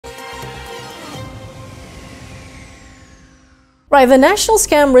Right, the National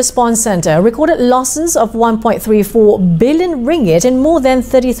Scam Response Centre recorded losses of 1.34 billion ringgit in more than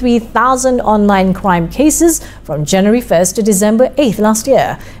 33,000 online crime cases from January 1st to December 8th last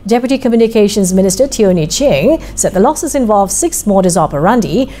year. Deputy Communications Minister Ching said the losses involve 6 modus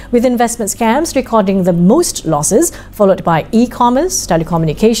operandi, with investment scams recording the most losses, followed by e-commerce,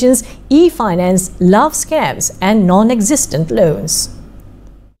 telecommunications, e-finance, love scams and non-existent loans.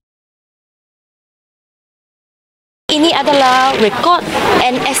 Ini adalah rekod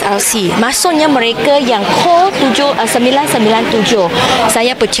NSRC. Maksudnya mereka yang call 997.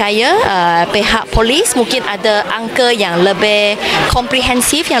 Saya percaya pihak polis mungkin ada angka yang lebih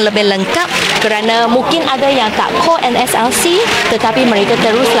komprehensif, yang lebih lengkap, kerana mungkin ada yang tak call NSRC tetapi mereka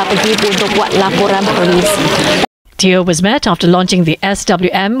teruslah pergi untuk buat laporan polis. Teo was met after launching the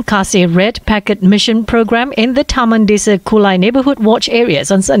SWM Kasih Red Packet Mission program in the Taman Desa Kulai neighbourhood watch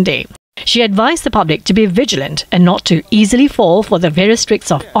areas on Sunday. She advised the public to be vigilant and not to easily fall for the various tricks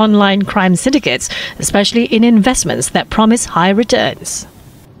of online crime syndicates, especially in investments that promise high returns.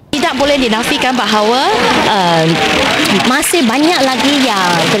 Tidak boleh dinafikan bahawa masih banyak lagi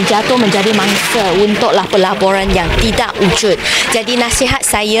yang terjatuh menjadi mangsa untuklah pelaburan yang tidak wujud. Jadi nasihat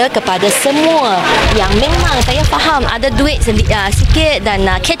saya kepada semua yang memang saya faham ada duit sikit dan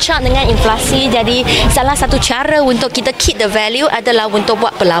catch up dengan inflasi. Jadi salah satu cara untuk kita keep the value adalah untuk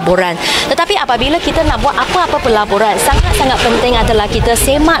buat pelaburan. Tetapi apabila kita nak buat apa-apa pelaburan, sangat-sangat penting adalah kita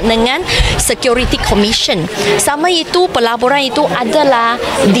semak dengan Security Commission. Sama itu pelaburan itu adalah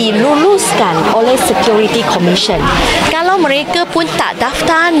diluluskan oleh Security Commission. Kalau mereka pun tak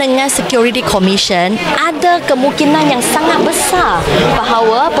daftar dengan Security Commission, ada kemungkinan yang sangat besar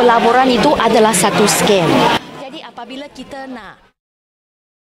bahawa pelaburan itu adalah satu scam. Jadi apabila kita nak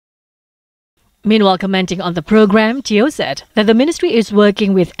Meanwhile, commenting on the program, Teo said that the ministry is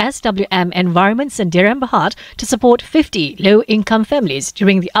working with SWM Environment Sendirian Berhad to support 50 low-income families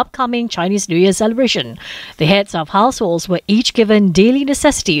during the upcoming Chinese New Year celebration. The heads of households were each given daily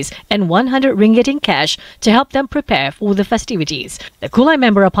necessities and 100 ringgit in cash to help them prepare for the festivities. The Kulai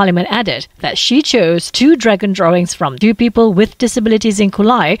Member of Parliament added that she chose 2 dragon drawings from 2 people with disabilities in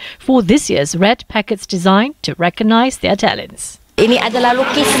Kulai for this year's Red Packets design to recognise their talents. Ini adalah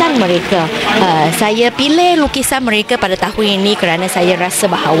lukisan mereka. Saya pilih lukisan mereka pada tahun ini kerana saya rasa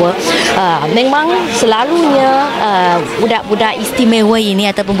bahawa memang selalunya budak-budak istimewa ini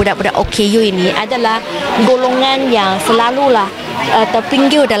ataupun budak-budak OKU ini adalah golongan yang selalulah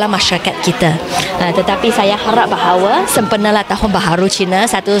terpinggir dalam masyarakat kita. Tetapi saya harap bahawa sempurnalah Tahun Baharu Cina,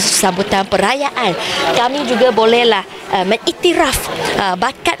 satu sambutan perayaan, kami juga bolehlah mengiktiraf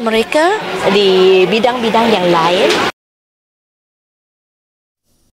bakat mereka di bidang-bidang yang lain.